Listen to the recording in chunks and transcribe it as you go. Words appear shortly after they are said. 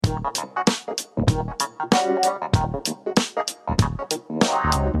Hey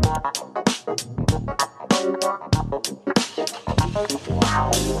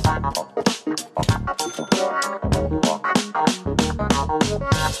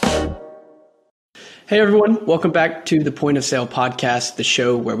everyone, welcome back to the Point of Sale podcast, the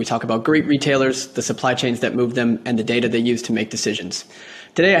show where we talk about great retailers, the supply chains that move them, and the data they use to make decisions.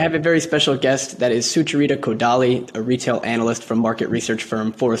 Today I have a very special guest that is Sucharita Kodali, a retail analyst from market research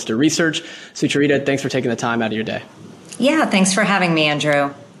firm Forrester Research. Sucharita, thanks for taking the time out of your day. Yeah, thanks for having me,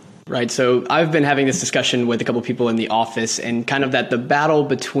 Andrew. Right. So I've been having this discussion with a couple of people in the office and kind of that the battle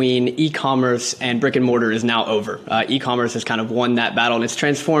between e-commerce and brick and mortar is now over. E-commerce has kind of won that battle and it's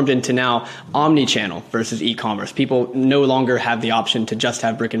transformed into now omnichannel versus e-commerce. People no longer have the option to just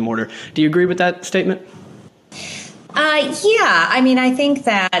have brick and mortar. Do you agree with that statement? Yeah, I think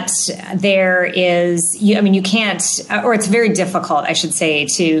that there is, you can't, or it's very difficult, I should say,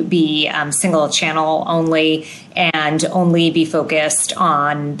 to be single channel only and only be focused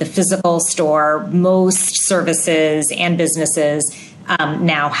on the physical store. Most services and businesses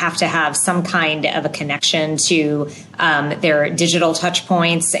now have to have some kind of a connection to their digital touch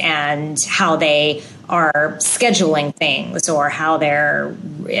points and how they are scheduling things or how they're,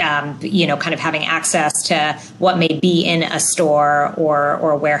 kind of having access to what may be in a store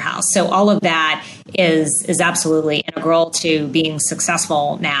or a warehouse. So all of that is absolutely integral to being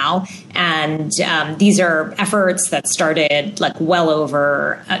successful now. And these are efforts that started like well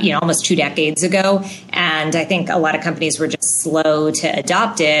over, almost 2 decades ago. And I think a lot of companies were just slow to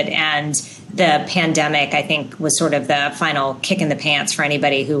adopt it. And the pandemic, I think, was sort of the final kick in the pants for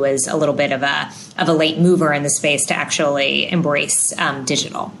anybody who was a little bit of a late mover in the space to actually embrace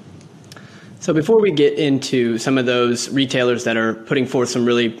digital. So before we get into some of those retailers that are putting forth some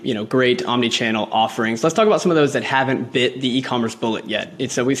really, great omni-channel offerings, let's talk about some of those that haven't bit the e-commerce bullet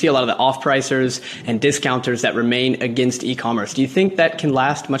yet. So we see a lot of the off-pricers and discounters that remain against e-commerce. Do you think that can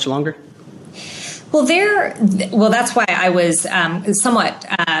last much longer? Well, that's why I was somewhat,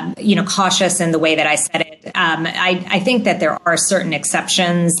 cautious in the way that I said it. I think that there are certain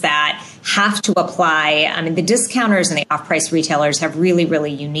exceptions that have to apply. The discounters and the off-price retailers have really,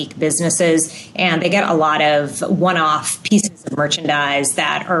 really unique businesses, and they get a lot of one-off pieces of merchandise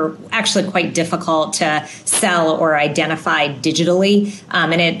that are actually quite difficult to sell or identify digitally,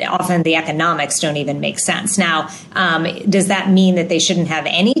 and often the economics don't even make sense. Now, does that mean that they shouldn't have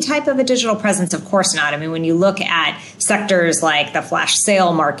any type of a digital presence? Of course not. When you look at sectors like the flash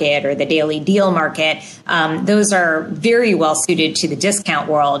sale market or the daily deal market, those are very well suited to the discount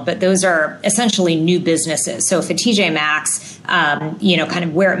world, but those are essentially new businesses. So if a TJ Maxx, kind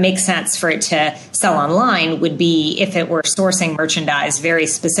of where it makes sense for it to sell online would be if it were sourcing merchandise very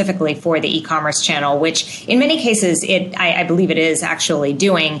specifically for the e-commerce channel, which in many cases I believe it is actually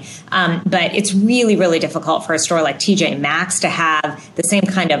doing. But it's really, really difficult for a store like TJ Maxx to have the same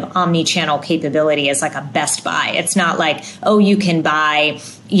kind of omni-channel capability as like a Best Buy. It's not like, you can buy,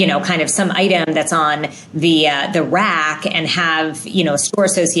 kind of some item that's on the rack and have, a store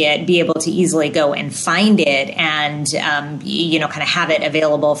associate be able to easily go and find it and, kind of have it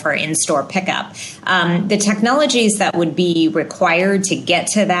available for in-store pickup. The technologies that would be required to get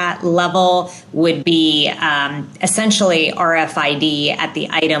to that level would be essentially RFID at the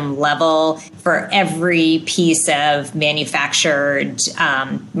item level for every piece of manufactured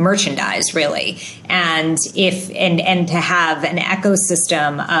merchandise, really. And to have an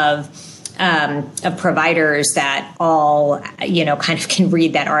ecosystem of providers that all, kind of can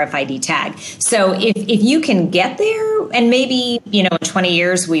read that RFID tag. So if you can get there, and maybe, in 20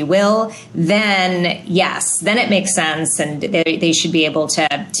 years we will, then yes, then it makes sense. And they should be able to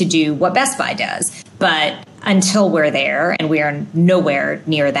do what Best Buy does. But until we're there, and we are nowhere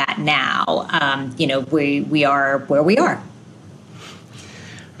near that now, we are where we are.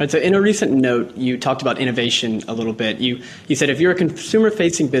 Right, so in a recent note, you talked about innovation a little bit. You said, if you're a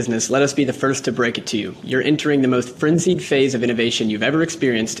consumer-facing business, let us be the first to break it to you. You're entering the most frenzied phase of innovation you've ever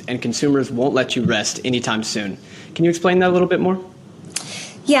experienced, and consumers won't let you rest anytime soon. Can you explain that a little bit more?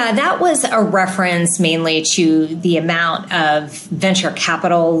 Yeah, that was a reference mainly to the amount of venture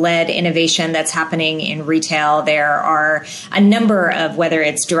capital-led innovation that's happening in retail. There are a number of, whether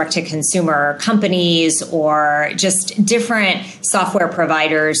it's direct-to-consumer companies or just different software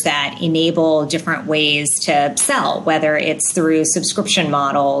providers that enable different ways to sell, whether it's through subscription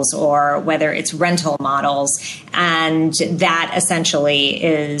models or whether it's rental models. And that essentially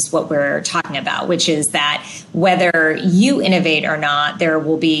is what we're talking about, which is that whether you innovate or not, there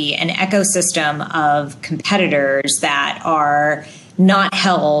will be an ecosystem of competitors that are not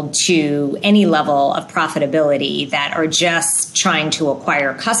held to any level of profitability, that are just trying to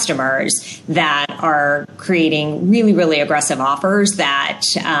acquire customers, that are creating really, really aggressive offers that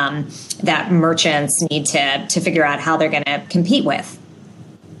that merchants need to figure out how they're going to compete with.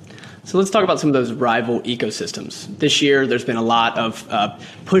 So let's talk about some of those rival ecosystems. This year, there's been a lot of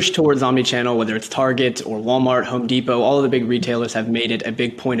push towards omnichannel, whether it's Target or Walmart, Home Depot. All of the big retailers have made it a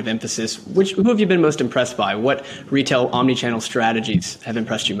big point of emphasis. Who have you been most impressed by? What retail omnichannel strategies have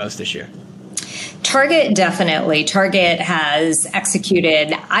impressed you most this year? Target, definitely. Target has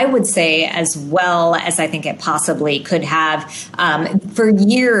executed, I would say, as well as I think it possibly could have. For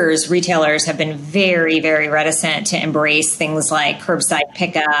years, retailers have been very, very reticent to embrace things like curbside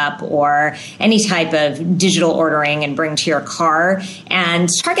pickup or any type of digital ordering and bring to your car. And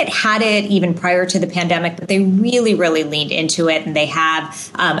Target had it even prior to the pandemic, but they really, really leaned into it. And they have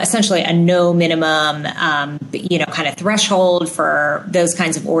essentially a no minimum, kind of threshold for those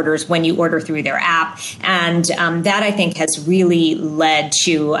kinds of orders when you order through their app. And that, I think, has really led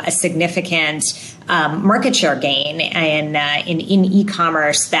to a significant market share gain in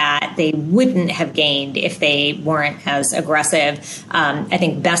e-commerce that they wouldn't have gained if they weren't as aggressive. I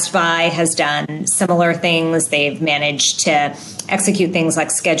think Best Buy has done similar things. They've managed to execute things like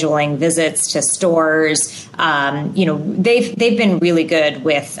scheduling visits to stores. They've been really good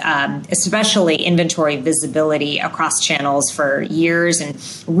with especially inventory visibility across channels for years, and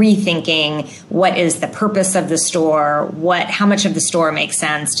rethinking what is the purpose of the store, how much of the store makes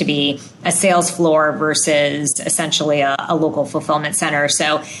sense to be a sales floor versus essentially a local fulfillment center.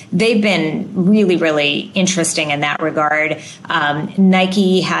 So they've been really, really interesting in that regard.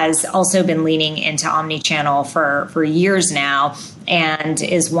 Nike has also been leaning into omnichannel for years now, and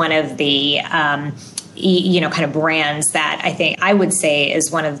is one of the kind of brands that I would say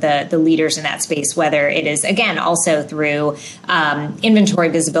is one of the leaders in that space, whether it is, again, also through inventory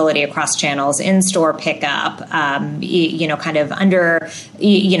visibility across channels, in-store pickup,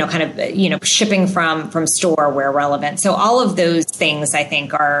 shipping from store where relevant. So all of those things, I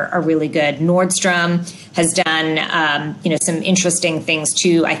think, are really good. Nordstrom has done, some interesting things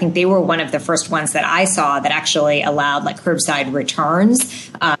too. I think they were one of the first ones that I saw that actually allowed like curbside returns.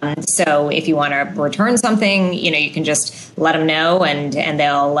 So if you want to return something, you can just let them know and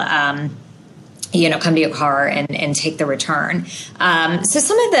they'll, come to your car and take the return. So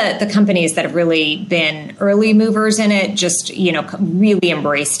some of the companies that have really been early movers in it just, really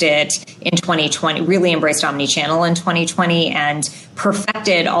embraced it in 2020, really embraced omnichannel in 2020 and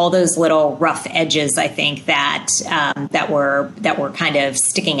perfected all those little rough edges, I think, that were kind of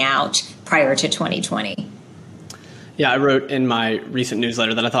sticking out prior to 2020. Yeah, I wrote in my recent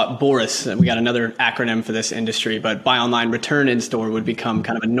newsletter that I thought BORIS, we got another acronym for this industry, but buy online, return in store would become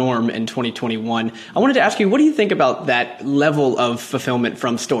kind of a norm in 2021. I wanted to ask you, what do you think about that level of fulfillment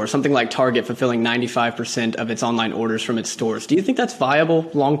from store? Something like Target fulfilling 95% of its online orders from its stores. Do you think that's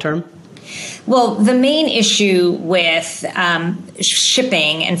viable long term? Well, the main issue with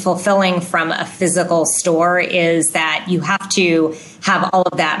shipping and fulfilling from a physical store is that you have to have all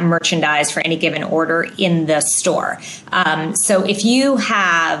of that merchandise for any given order in the store. So if you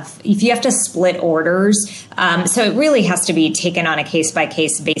have to split orders, so it really has to be taken on a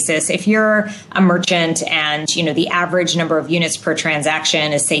case-by-case basis. If you're a merchant and, the average number of units per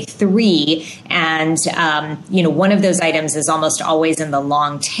transaction is, say, 3, and, one of those items is almost always in the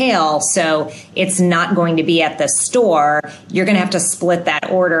long tail, so it's not going to be at the store, you're going to have to split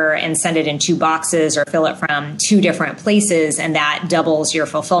that order and send it in 2 boxes or fill it from 2 different places, and that doubles your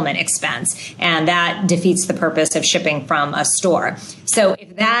fulfillment expense. And that defeats the purpose of shipping from a store. So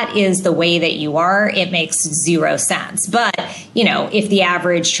if that is the way that you are, it makes 0 sense. But, if the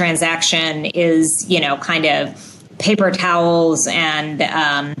average transaction is, kind of paper towels and,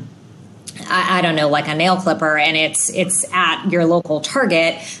 I don't know, like a nail clipper, and it's at your local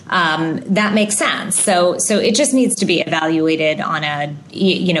Target, that makes sense. So it just needs to be evaluated on a,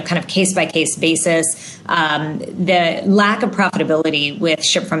 kind of case by case basis. The lack of profitability with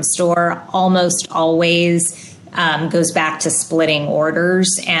ship from store almost always goes back to splitting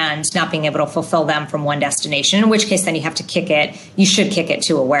orders and not being able to fulfill them from one destination, in which case then you have to you should kick it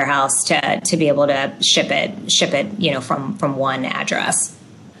to a warehouse to be able to ship it, from one address.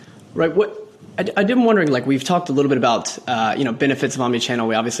 Right. I've been wondering, we've talked a little bit about, benefits of omnichannel.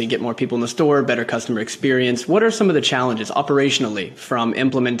 We obviously get more people in the store, better customer experience. What are some of the challenges operationally from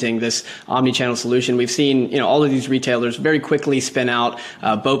implementing this omnichannel solution? We've seen, all of these retailers very quickly spin out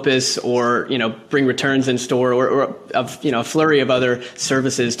BOPIS or, bring returns in store or a flurry of other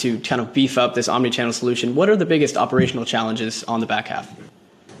services to kind of beef up this omnichannel solution. What are the biggest operational challenges on the back half?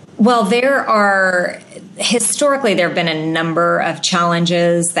 Well, historically, there have been a number of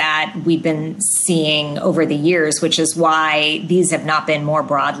challenges that we've been seeing over the years, which is why these have not been more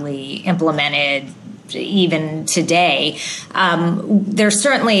broadly implemented even today. There's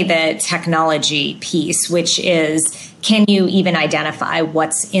certainly the technology piece, which is, can you even identify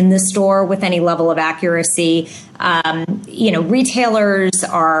what's in the store with any level of accuracy? Retailers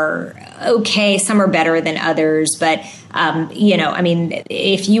are okay. Some are better than others, but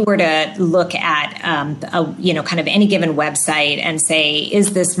if you were to look at, kind of any given website and say,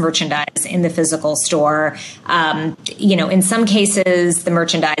 is this merchandise in the physical store? In some cases, the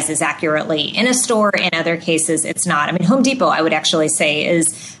merchandise is accurately in a store. In other cases, it's not. I mean, Home Depot, I would actually say,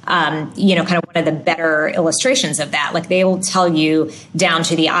 is, kind of one of the better illustrations of that. Like, they will tell you down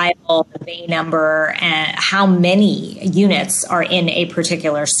to the aisle, the bay number, and how many units are in a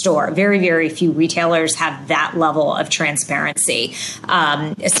particular store. Very, very few retailers have that level of transparency.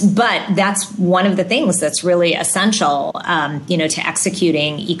 But that's one of the things that's really essential, to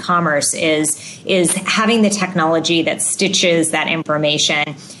executing e-commerce is having the technology that stitches that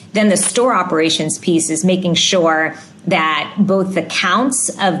information. Then the store operations piece is making sure that both the counts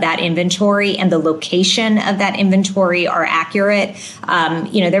of that inventory and the location of that inventory are accurate.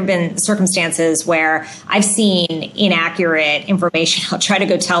 There have been circumstances where I've seen inaccurate information. I'll try to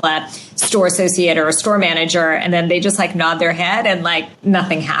go tell a store associate or a store manager, and then they just nod their head and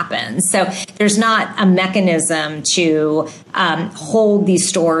nothing happens. So there's not a mechanism to hold these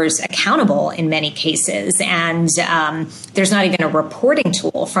stores accountable in many cases. And there's not even a reporting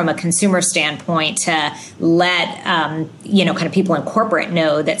tool from a consumer standpoint to let kind of people in corporate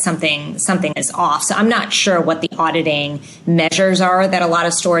know that something is off. So I'm not sure what the auditing measures are that a lot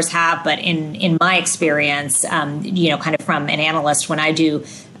of stores have, but in my experience, kind of from an analyst, when I do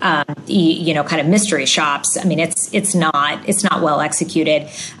kind of mystery shops, I mean, it's not well executed.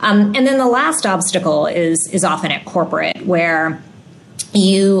 And then the last obstacle is often at corporate, where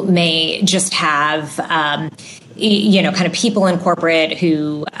you may just have kind of people in corporate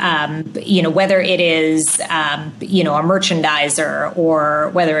who, whether it is, a merchandiser or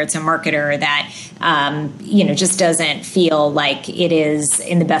whether it's a marketer that, just doesn't feel like it is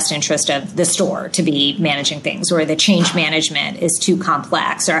in the best interest of the store to be managing things, or the change management is too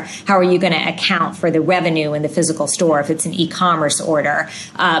complex, or how are you going to account for the revenue in the physical store if it's an e-commerce order?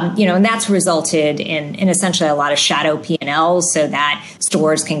 And that's resulted in essentially a lot of shadow P&Ls so that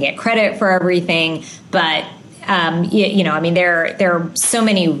stores can get credit for everything. But there are so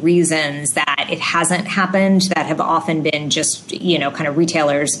many reasons that it hasn't happened that have often been just, kind of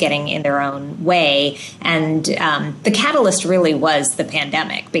retailers getting in their own way. And the catalyst really was the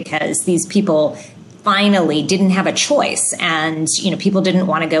pandemic, because these people finally didn't have a choice, and people didn't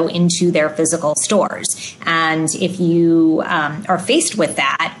want to go into their physical stores. And if you are faced with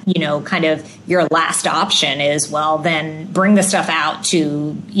that, kind of your last option is, well, then bring the stuff out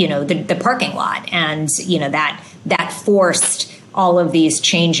to the parking lot, and that forced all of these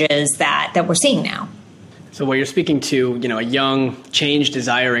changes that we're seeing now. So what you're speaking to, a young,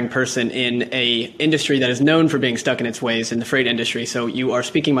 change-desiring person in a industry that is known for being stuck in its ways, in the freight industry. So you are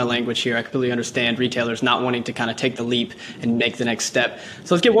speaking my language here. I completely understand retailers not wanting to kind of take the leap and make the next step.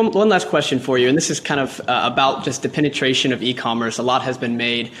 So let's get one last question for you. And this is kind of about just the penetration of e-commerce. A lot has been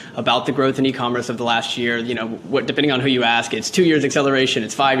made about the growth in e-commerce of the last year. Depending on who you ask, it's 2 years acceleration,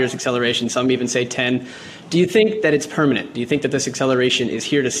 it's 5 years acceleration. Some even say 10. Do you think that it's permanent? Do you think that this acceleration is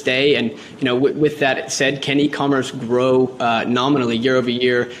here to stay? And, with that said, can e-commerce grow nominally year over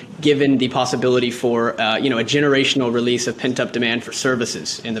year, given the possibility for, a generational release of pent-up demand for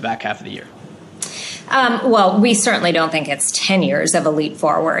services in the back half of the year? Well, we certainly don't think it's 10 years of a leap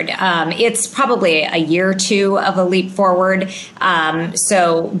forward. It's probably a year or two of a leap forward.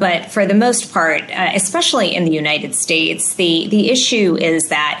 But for the most part, especially in the United States, the issue is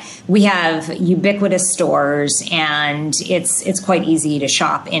that we have ubiquitous stores, and it's quite easy to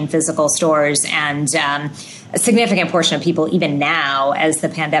shop in physical stores. And a significant portion of people, even now, as the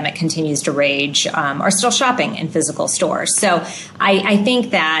pandemic continues to rage, are still shopping in physical stores. So I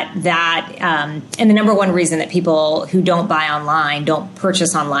think that and the number one reason that people who don't buy online don't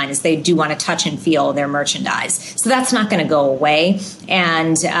purchase online is they do want to touch and feel their merchandise. So that's not going to go away.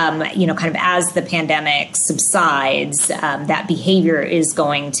 And, kind of as the pandemic subsides, that behavior is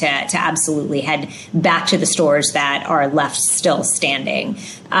going to absolutely head back to the stores that are left still standing.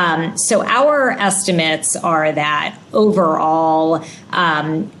 So our estimates are that overall,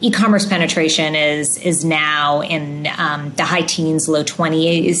 E-commerce penetration is now in the high teens, low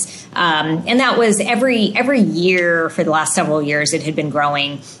 20s. And that was every year for the last several years, it had been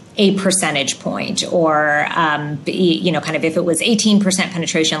growing a percentage point, or kind of if it was 18%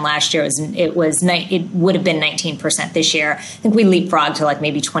 penetration last year, it would have been 19% this year. I think we leapfrogged to like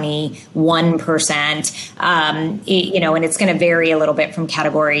maybe 21%. And it's going to vary a little bit from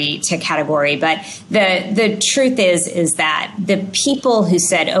category to category. But the truth is that the people who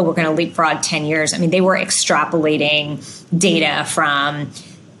said, "Oh, we're going to leapfrog 10 years," I mean, they were extrapolating data from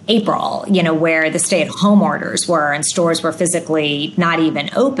April, where the stay-at-home orders were and stores were physically not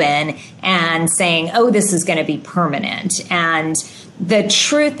even open, and saying, "Oh, this is going to be permanent." And the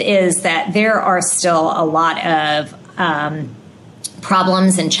truth is that there are still a lot of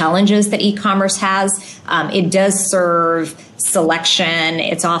problems and challenges that e-commerce has. It does serve selection.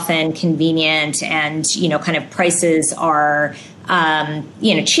 It's often convenient, and kind of prices are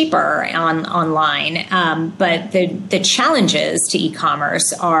cheaper online. But the challenges to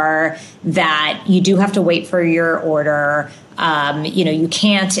e-commerce are that you do have to wait for your order. You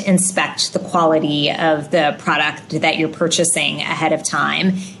can't inspect the quality of the product that you're purchasing ahead of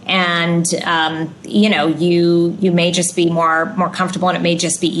time. And, you may just be more comfortable, and it may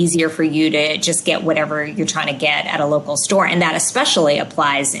just be easier for you to just get whatever you're trying to get at a local store. And that especially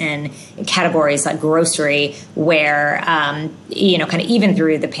applies in categories like grocery, where, kind of even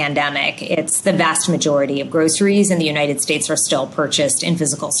through the pandemic, it's the vast majority of groceries in the United States are still purchased in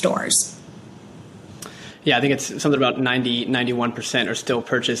physical stores. Yeah, I think it's something about 91% are still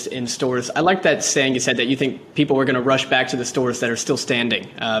purchased in stores. I like that saying you said, that you think people were going to rush back to the stores that are still standing,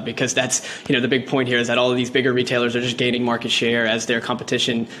 because that's, the big point here is that all of these bigger retailers are just gaining market share as their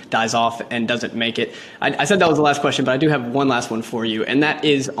competition dies off and doesn't make it. I said that was the last question, but I do have one last one for you, and that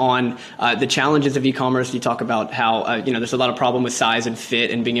is on the challenges of e-commerce. You talk about how, there's a lot of problem with size and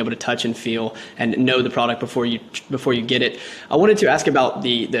fit and being able to touch and feel and know the product before you get it. I wanted to ask about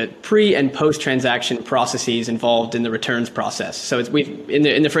the pre and post transaction processes involved in the returns process. So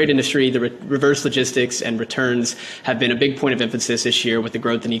in the freight industry, the reverse logistics and returns have been a big point of emphasis this year with the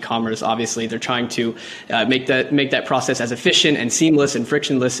growth in e-commerce. Obviously, they're trying to make that process as efficient and seamless and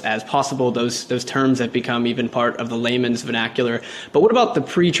frictionless as possible. Those terms have become even part of the layman's vernacular. But what about the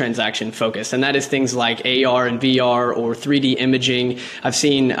pre-transaction focus? And that is things like AR and VR or 3D imaging. I've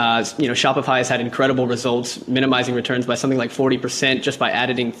seen, Shopify has had incredible results minimizing returns by something like 40% just by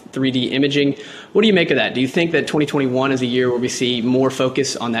adding 3D imaging. What do you make of that? Do you think that 2021 is a year where we see more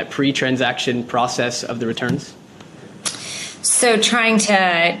focus on that pre-transaction process of the returns? So trying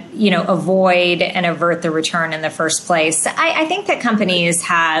to, avoid and avert the return in the first place. I think that companies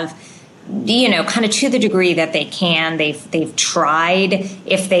have, kind of to the degree that they can, they've tried.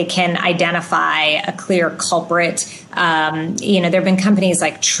 If they can identify a clear culprit, there have been companies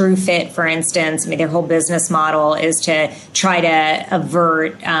like TrueFit, for instance. I mean, their whole business model is to try to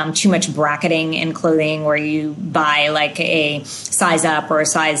avert too much bracketing in clothing, where you buy like a size up or a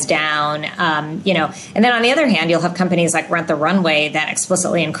size down, And then on the other hand, you'll have companies like Rent the Runway that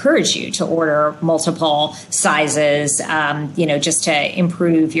explicitly encourage you to order multiple sizes, just to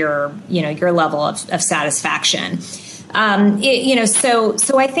improve your level of satisfaction. So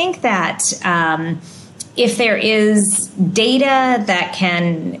I think that if there is data that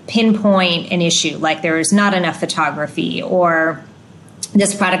can pinpoint an issue, like there is not enough photography, or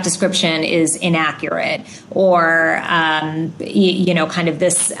this product description is inaccurate, or,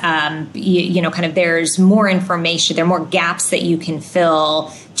 there's more information, there are more gaps that you can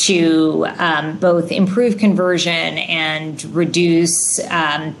fill to both improve conversion and reduce,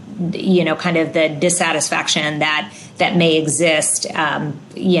 the dissatisfaction that may exist,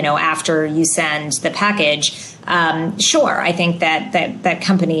 after you send the package. Sure, I think that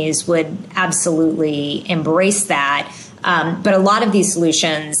companies would absolutely embrace that. But a lot of these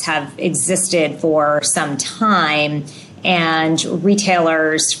solutions have existed for some time, and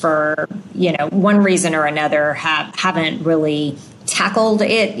retailers, for one reason or another, haven't really tackled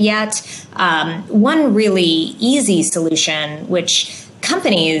it yet. One really easy solution, which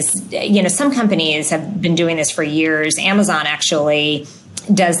companies, some companies have been doing this for years. Amazon actually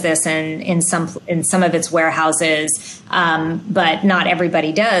does this in some of its warehouses, but not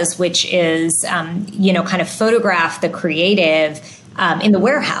everybody does, which is, kind of photograph the creative in the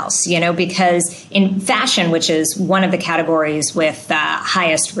warehouse, because in fashion, which is one of the categories with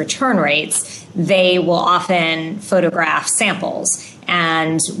highest return rates, they will often photograph samples.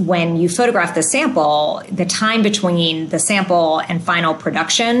 And when you photograph the sample, the time between the sample and final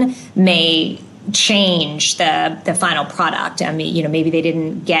production may change the final product. I mean, maybe they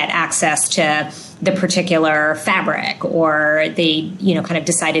didn't get access to the particular fabric, or they, kind of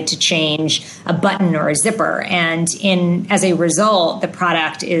decided to change a button or a zipper. And as a result, the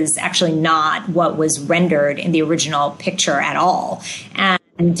product is actually not what was rendered in the original picture at all.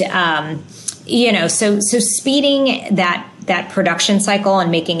 And, so speeding that production cycle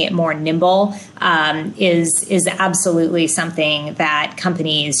and making it more nimble is absolutely something that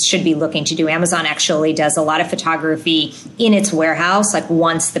companies should be looking to do. Amazon actually does a lot of photography in its warehouse, like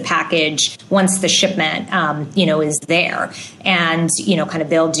once the shipment, is there. And, kind of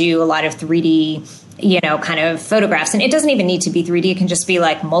they'll do a lot of 3D kind of photographs. And it doesn't even need to be 3D. It can just be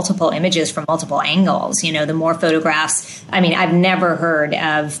like multiple images from multiple angles. The more photographs, I've never heard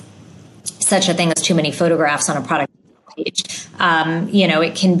of such a thing as too many photographs on a product page.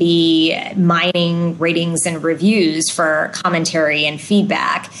 It can be mining ratings and reviews for commentary and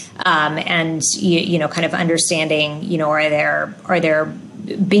feedback, and kind of understanding, are there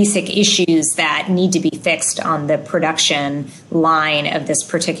basic issues that need to be fixed on the production line of this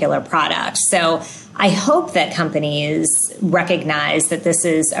particular product. So I hope that companies recognize that this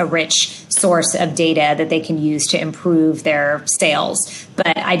is a rich source of data that they can use to improve their sales.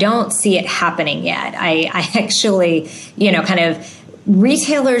 But I don't see it happening yet. I actually, kind of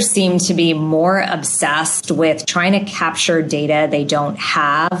retailers seem to be more obsessed with trying to capture data they don't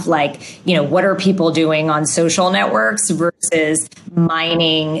have. Like, what are people doing on social networks versus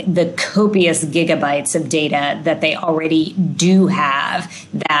mining the copious gigabytes of data that they already do have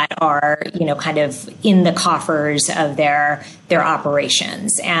that are, kind of in the coffers of their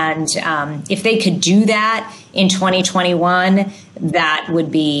operations. And if they could do that in 2021, that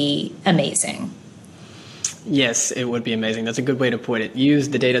would be amazing. Yes, it would be amazing. That's a good way to put it. Use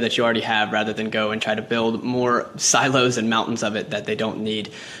the data that you already have rather than go and try to build more silos and mountains of it that they don't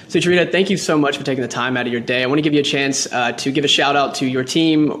need. Sucharita, thank you so much for taking the time out of your day. I want to give you a chance to give a shout out to your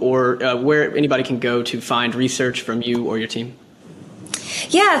team, or where anybody can go to find research from you or your team.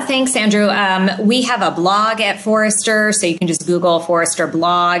 Yeah, thanks, Andrew. We have a blog at Forrester, so you can just Google Forrester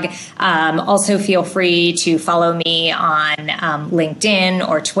blog. Also, feel free to follow me on LinkedIn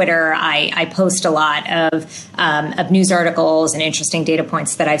or Twitter. I post a lot of news articles and interesting data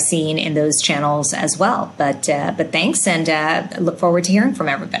points that I've seen in those channels as well. But thanks, and look forward to hearing from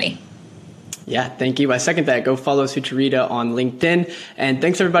everybody. Yeah, thank you. I second that. Go follow Sucharita on LinkedIn. And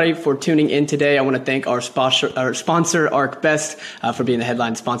thanks everybody for tuning in today. I want to thank our sponsor, ArcBest, for being the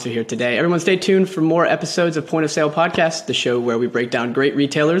headline sponsor here today. Everyone stay tuned for more episodes of Point of Sale Podcast, the show where we break down great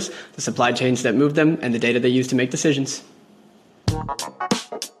retailers, the supply chains that move them, and the data they use to make decisions.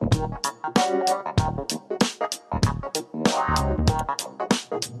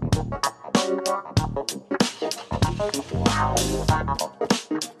 Wow.